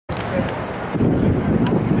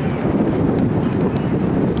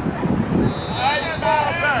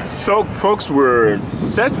So, folks, we're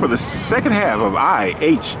set for the second half of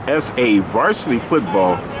IHSA varsity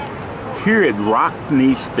football here at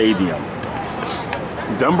Rockne Stadium.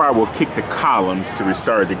 Dunbar will kick the Collins to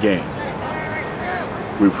restart the game.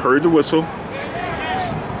 We've heard the whistle.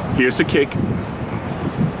 Here's the kick.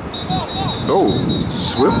 Oh,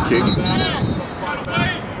 swift kick.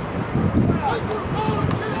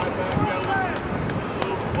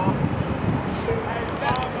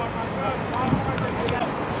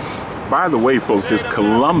 By the way, folks, it's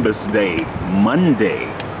Columbus Day, Monday.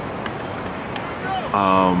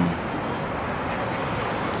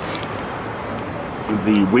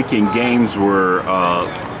 The weekend games were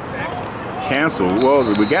canceled. Well,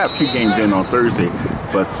 we got a few games in on Thursday,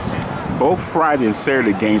 but both Friday and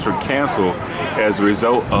Saturday games were canceled as a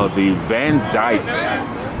result of the Van Dyke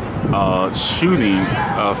shooting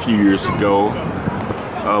a few years ago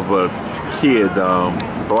of a kid,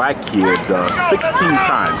 black kid, 16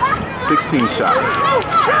 times. 16 shots.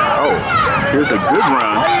 Oh, here's a good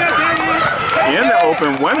run. In the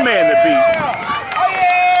open, one man to beat.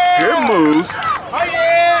 Good moves. Oh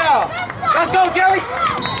yeah! Let's go, Gary!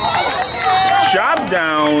 Shot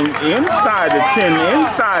down inside the 10,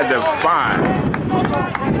 inside the 5.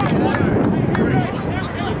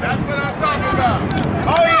 That's what I'm talking about.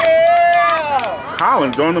 Oh yeah!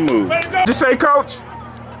 Collins on the move. What'd you say, Coach?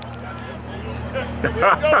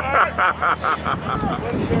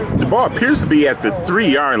 The ball appears to be at the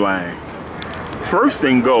 3-yard line. First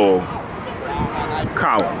and goal,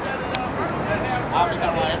 Collins.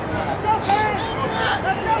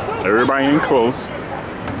 Everybody in close.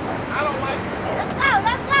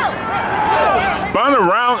 Spun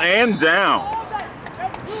around and down.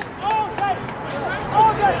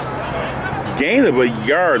 Gain of a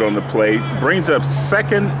yard on the play brings up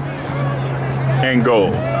second and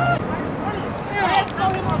goal.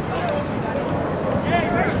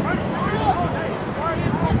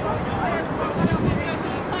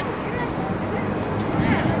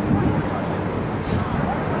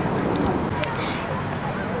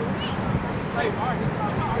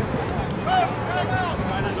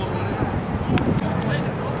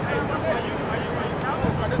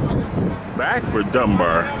 Back for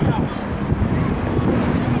Dunbar.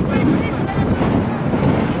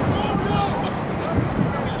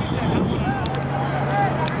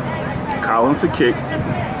 Collins to kick.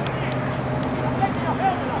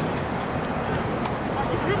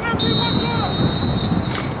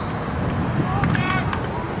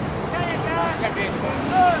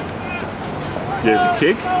 There's a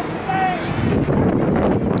kick.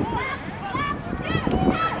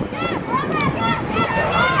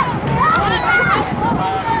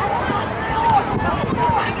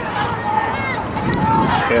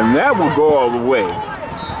 And that will go all the way.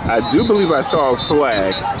 I do believe I saw a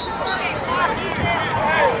flag.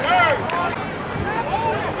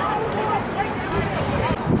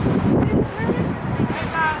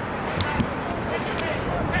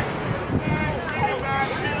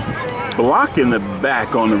 Block in the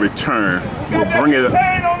back on the return will bring it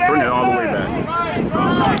all the way back.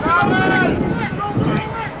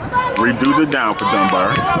 Redo the down for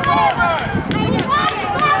Dunbar.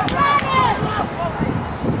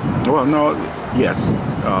 Well, no, yes,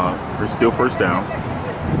 for still first down.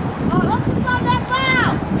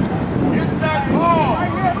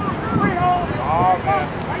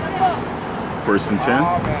 First and 10.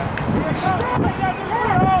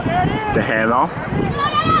 The handoff.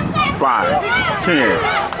 5, 10,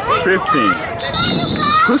 15.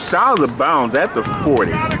 Pushed out of the bounds at the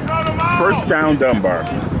 40. First down, Dunbar.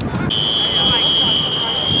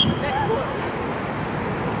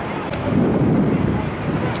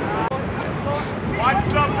 Watch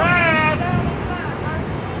the pass!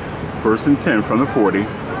 First and 10 from the 40.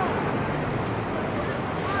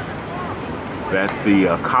 That's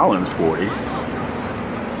the Collins 40.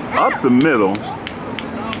 Up the middle.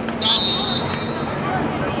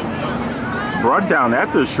 Brought down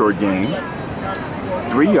after a short gain.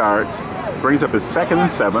 3 yards. Brings up his second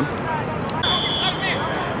and 7.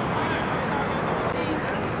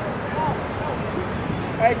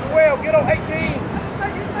 Hey, Joel, get on 18.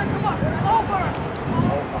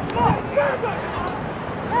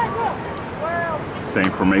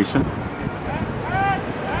 Same formation.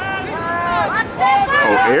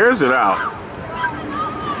 Oh, airs it out.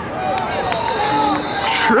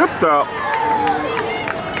 Tripped up.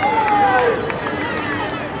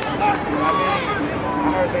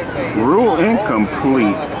 Rule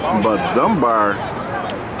incomplete, but Dunbar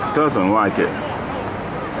doesn't like it.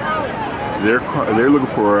 They're looking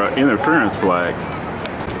for an interference flag.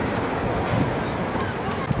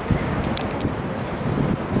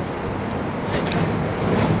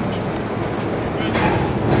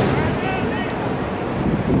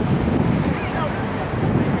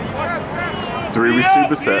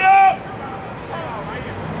 Bissett.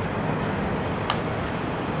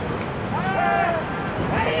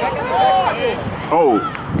 Oh,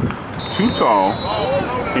 too tall,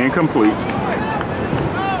 incomplete.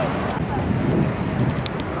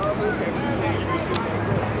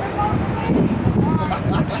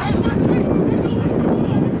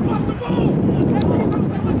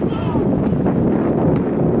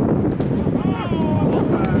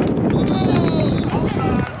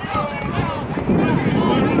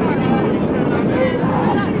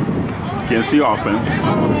 Against the offense.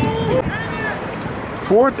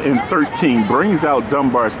 4th and 13 brings out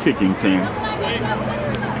Dunbar's kicking team. Let's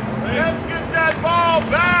get that ball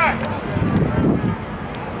back.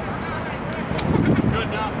 Good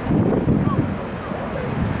enough.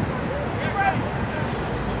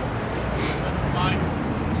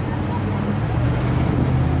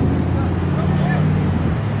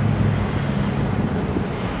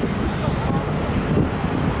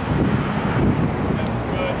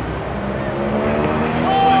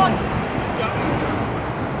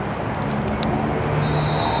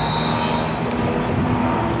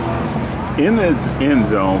 In the end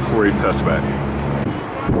zone for a touchback.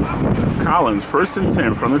 Collins 1st and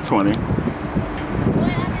 10 from the 20.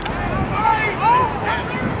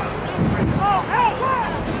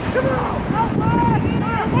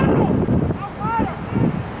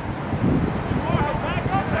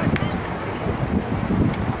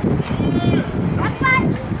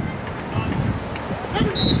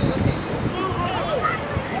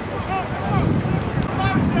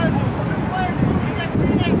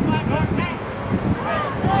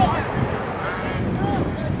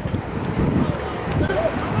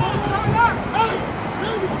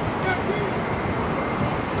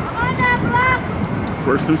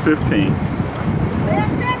 First and 15.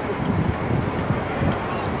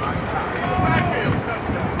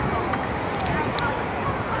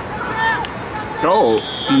 Oh,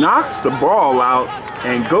 knocks the ball out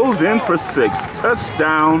and goes in for 6.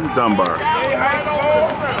 Touchdown, Dunbar.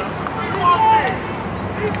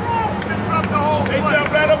 They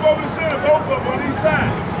jump right up over the center, both of them on each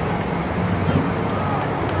side.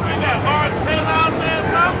 You got Lawrence Taylor out there or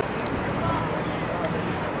something?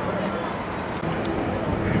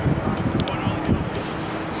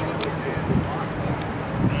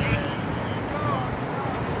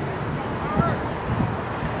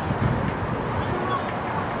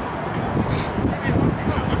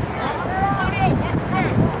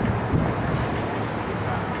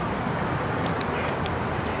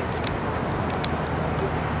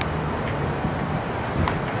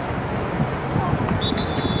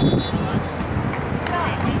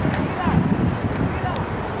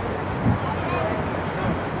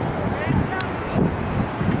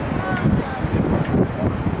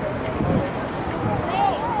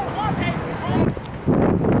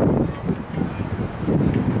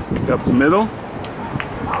 Up the middle.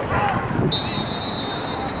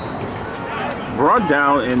 Brought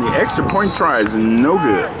down, and the extra point try is no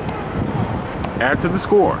good. Add to the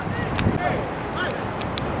score.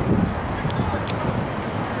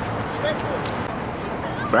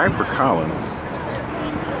 Back for Collins.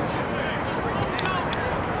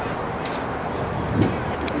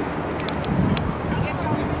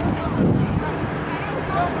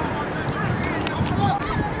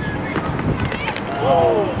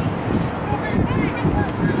 Oh,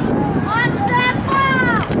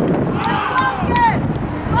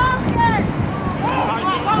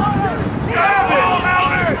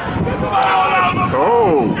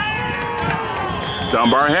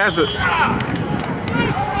 Dunbar has it.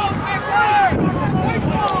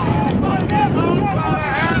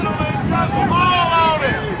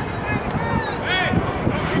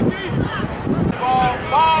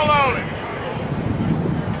 Ball on it.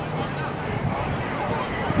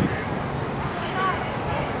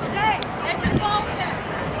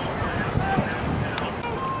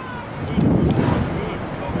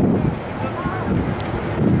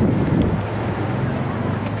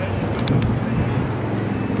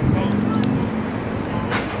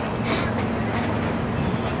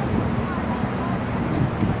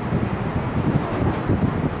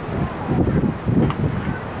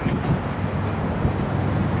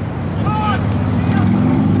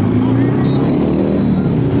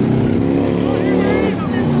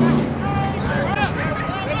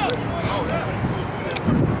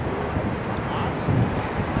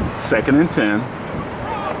 Second and 10.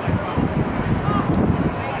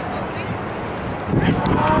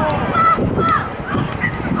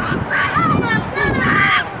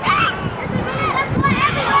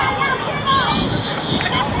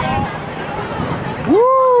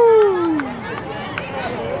 Woo!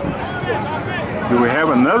 Do we have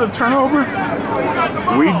another turnover?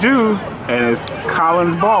 We do, and it's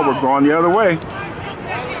Collins' ball. We're going the other way.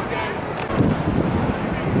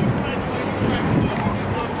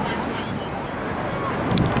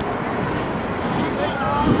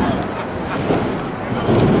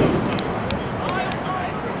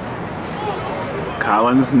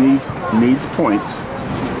 Collins needs points.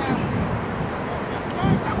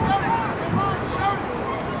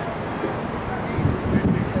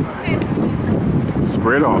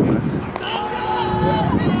 Spread offense.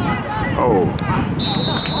 Oh.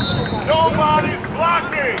 Nobody's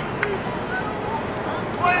blocking.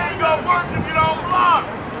 Play ain't gonna work if you don't block.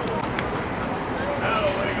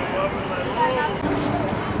 That'll wake him up and let loose.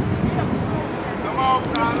 Come on,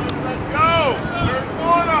 Collins, let's go. Third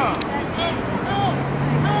quarter.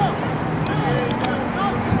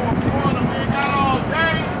 We ain't got all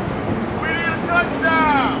day. We need a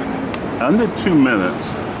touchdown. Under 2 minutes.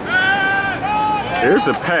 There's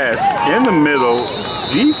a pass in the middle,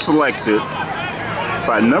 deflected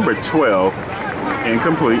by number 12,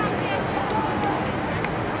 incomplete.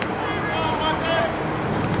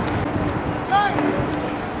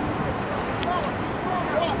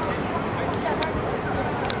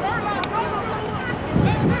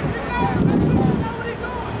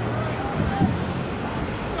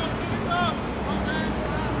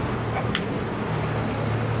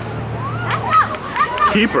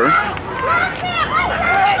 Keeper.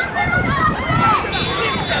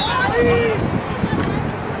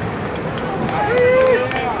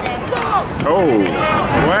 Oh,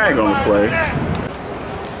 flag on the play.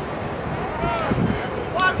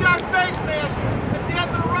 Watch your face, man. At the end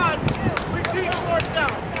of the run, repeat fourth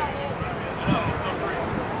down.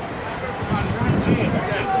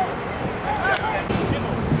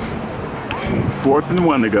 4th and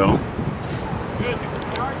 1 to go.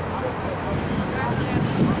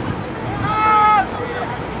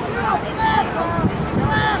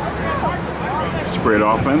 Spread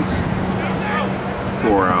offense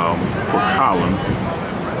for Collins.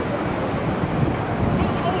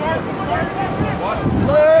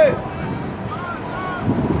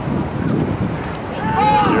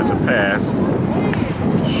 There's a pass,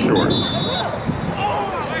 short.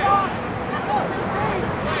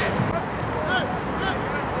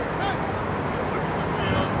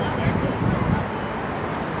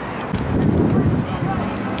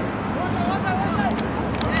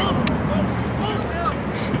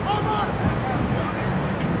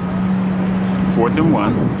 Fourth and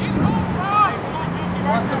 1.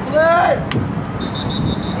 What's the play?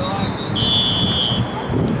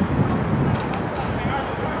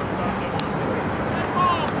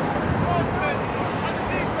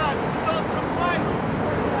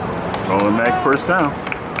 Rolling back, first down.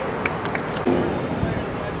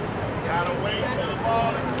 Gotta wait for the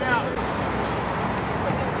ball to count.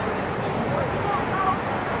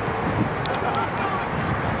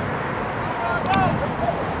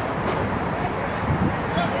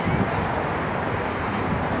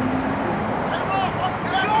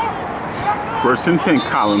 First and 10,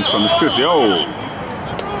 Collins from the 50. Oh.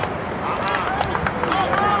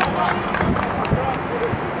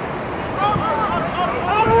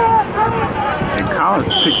 And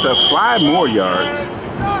Collins picks up 5 more yards.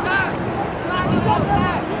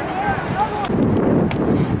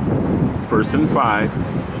 First and 5.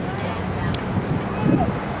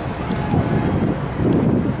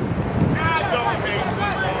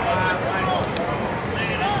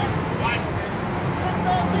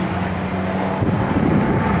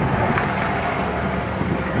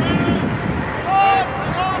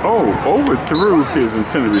 Oh, overthrew his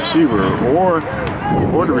intended receiver, or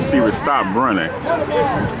the receiver stopped running.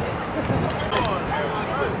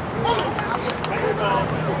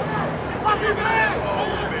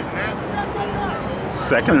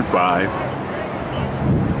 Second and 5.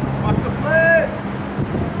 Watch the play.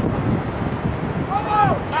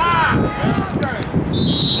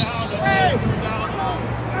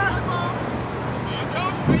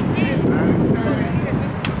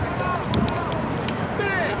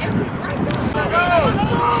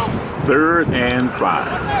 Third and 5.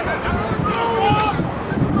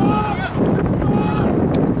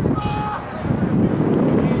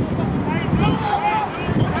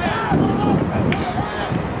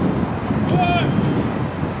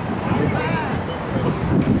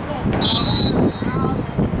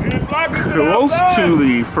 Close to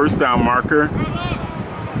the first down marker.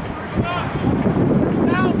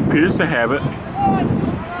 Appears to have it.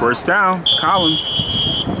 First down, Collins.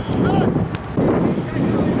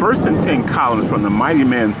 First and 10, Collins from the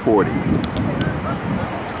Mightymen 40.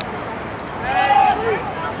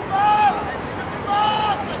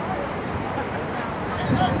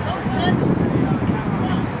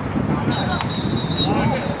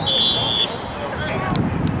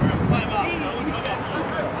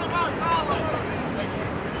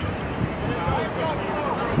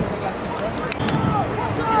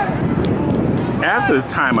 After the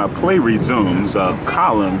timeout, play resumes.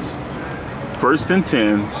 Collins, 1st and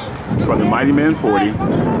 10 for the Mightymen 40.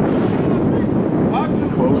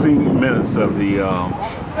 Closing minutes of the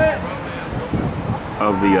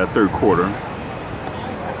third quarter.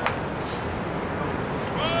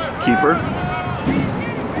 Keeper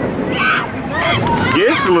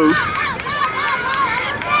gets loose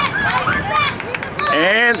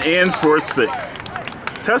and in for 6.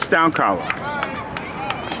 Touchdown, Collins.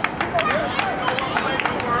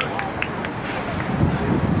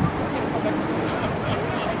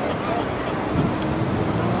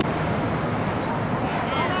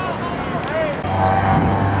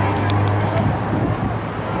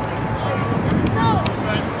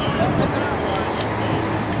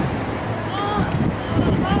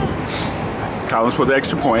 Collins for the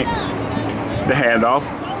extra point. The handoff.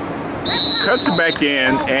 Cuts it back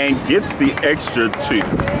in and gets the extra 2.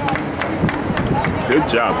 Good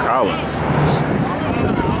job, Collins.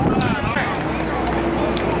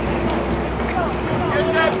 Get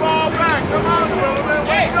that ball back. Come on, gentlemen.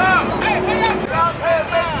 Wake up. Get out there and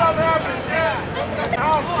make something happen, Chad.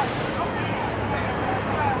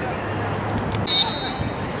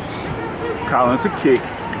 Collins to kick.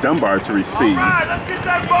 Dunbar to receive. All right, let's get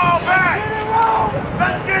that ball back.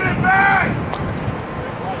 Let's get it back.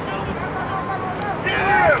 Get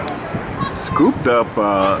him. Scooped up.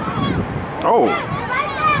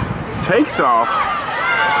 Takes off.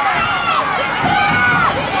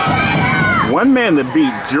 One man to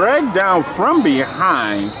beat. Dragged down from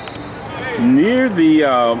behind. Near the,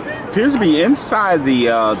 appears to be inside the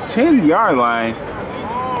 10-yard line.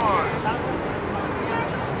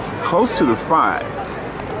 Close to the 5.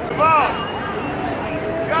 Come on.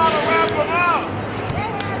 Gotta wrap him up.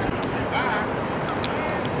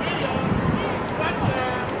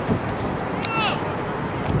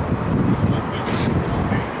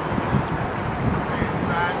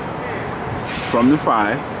 From the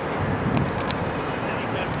 5.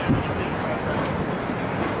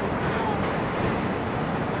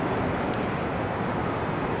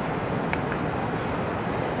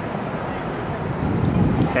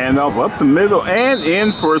 Handoff up the middle and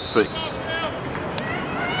in for 6.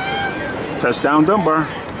 Touchdown, Dunbar.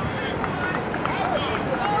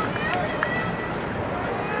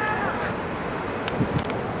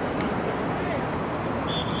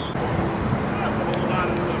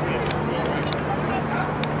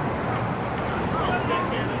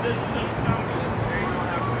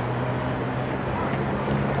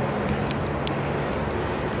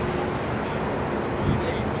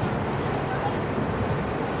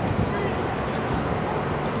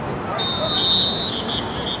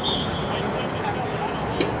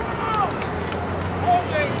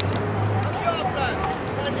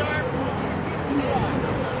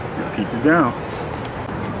 Repeat it down.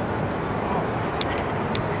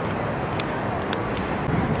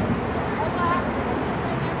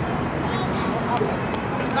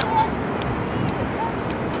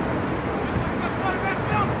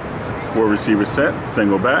 Four receiver set,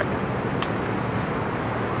 single back.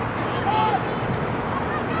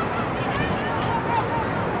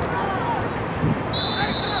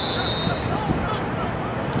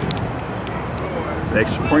 The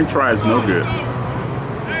extra point try is no good.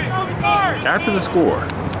 After the score.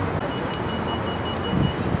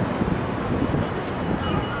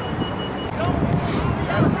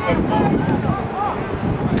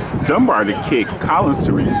 Dunbar to kick, Collins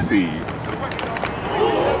to receive.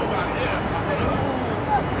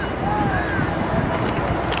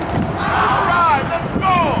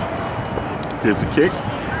 Here's the kick.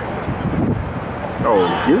 Oh,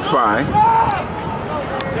 gets by.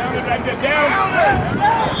 Down it, down it, down it!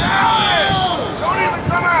 Don't even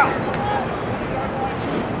come out!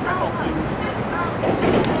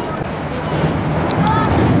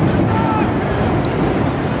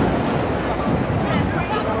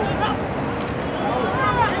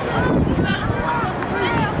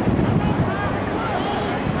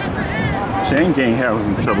 Shane Gang having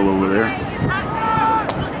some trouble over there.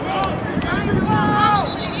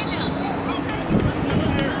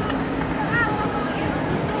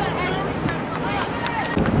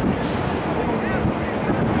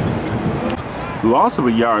 Loss of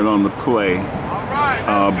a yard on the play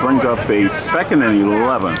brings up a 2nd and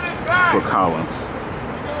 11 for Collins.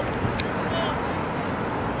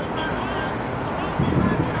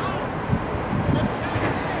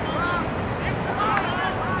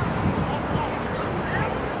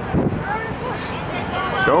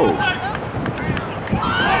 Go.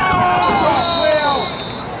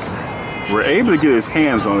 Were able to get his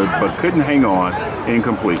hands on it, but couldn't hang on.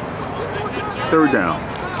 Incomplete. Third down.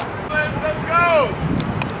 Let's go.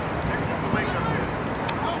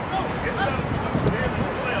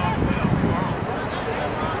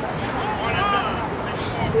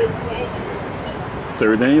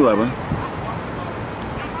 Third and 11.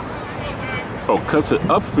 Oh, cuts it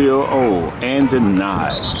upfield. Oh, and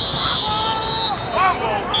denied.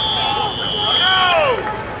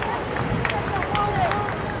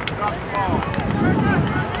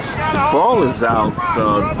 Ball is out.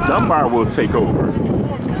 Dunbar will take over.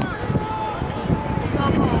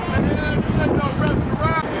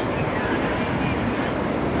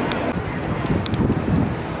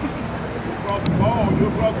 You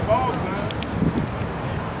brought the ball, son.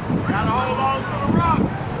 Gotta hold on to the rock.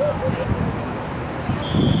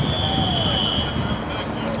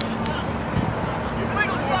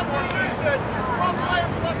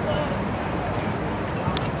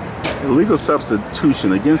 Illegal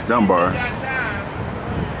substitution against Dunbar.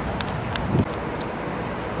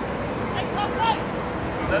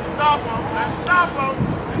 Let's stop him. Let's stop him.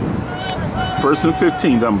 First and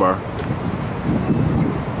 15, Dunbar.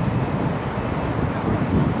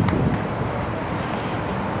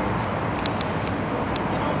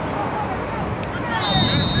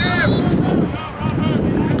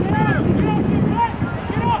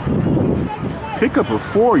 Pickup of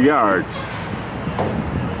 4 yards.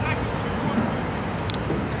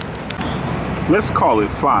 Let's call it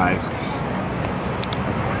 5.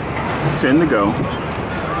 10 to go.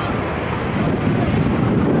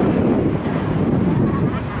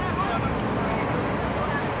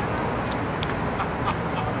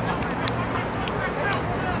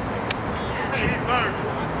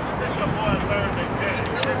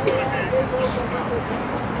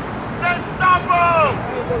 Let's stop him!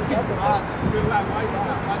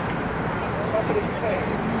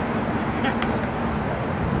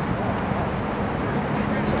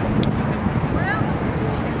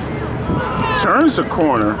 Turns the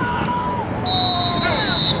corner.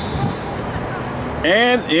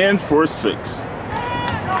 And in for 6.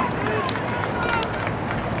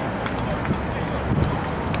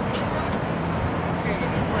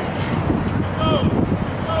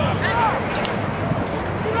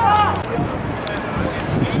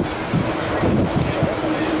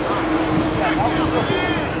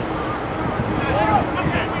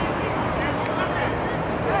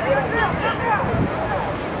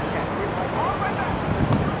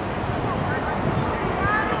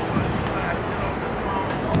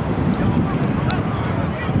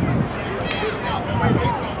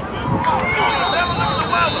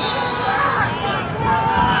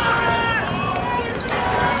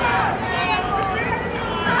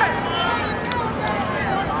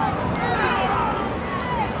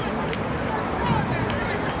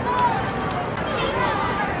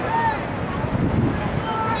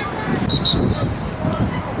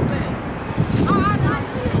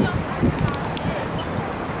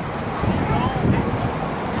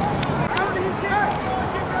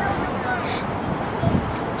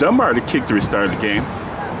 Dunbar to kick to restart the game.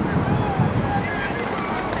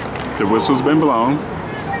 The whistle's been blown.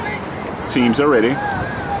 Teams are ready.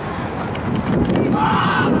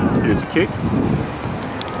 Here's a kick.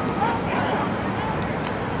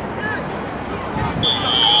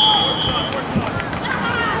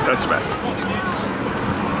 Touchback.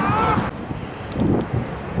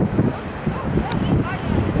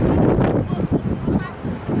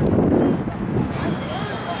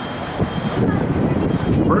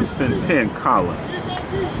 First and 10, Collins.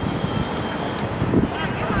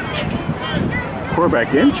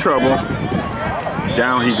 Quarterback in trouble.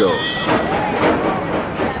 Down he goes.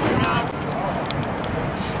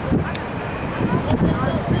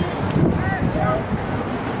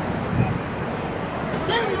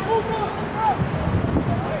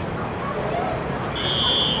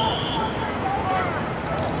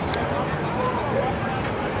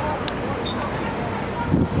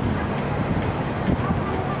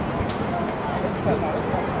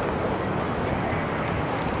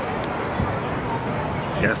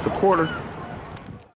 That's the quarter.